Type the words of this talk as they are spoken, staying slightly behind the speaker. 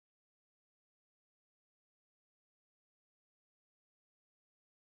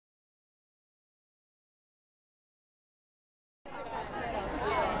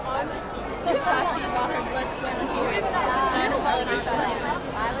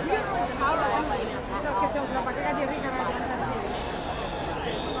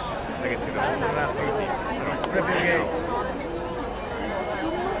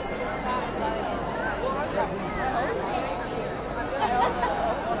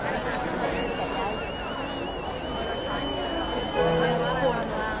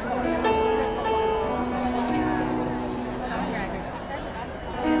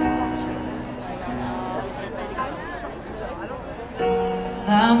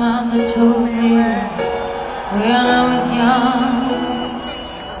mama told me when I was young,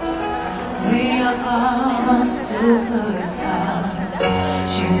 we are all superstars.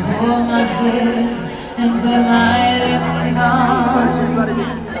 She pulled my hair and put my lipstick on.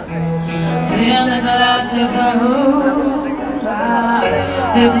 In the glass of the room,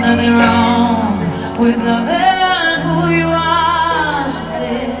 there's nothing wrong with loving who you are, she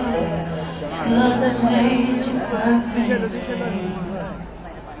said, 'cause it made you perfect.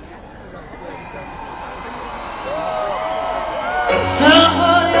 So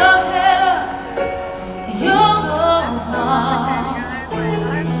hold your head up, you'll go far.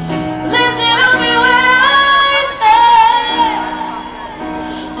 Listen to me when I say,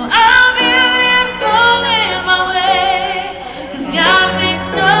 well, I'll be moving my way, 'cause God makes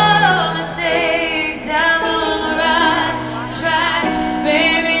no mistakes. I'm on the right track,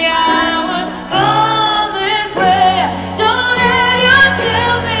 baby, I was born this way. Don't let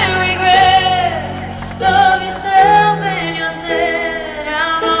yourself in regret. Love yourself and yourself.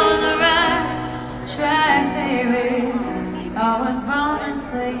 I'm on the right track, baby, I was born this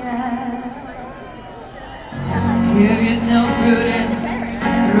way. Give yourself prudence,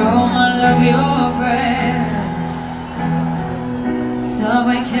 throw my love your friends.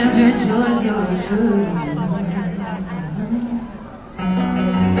 Subway kids rejoice your truth.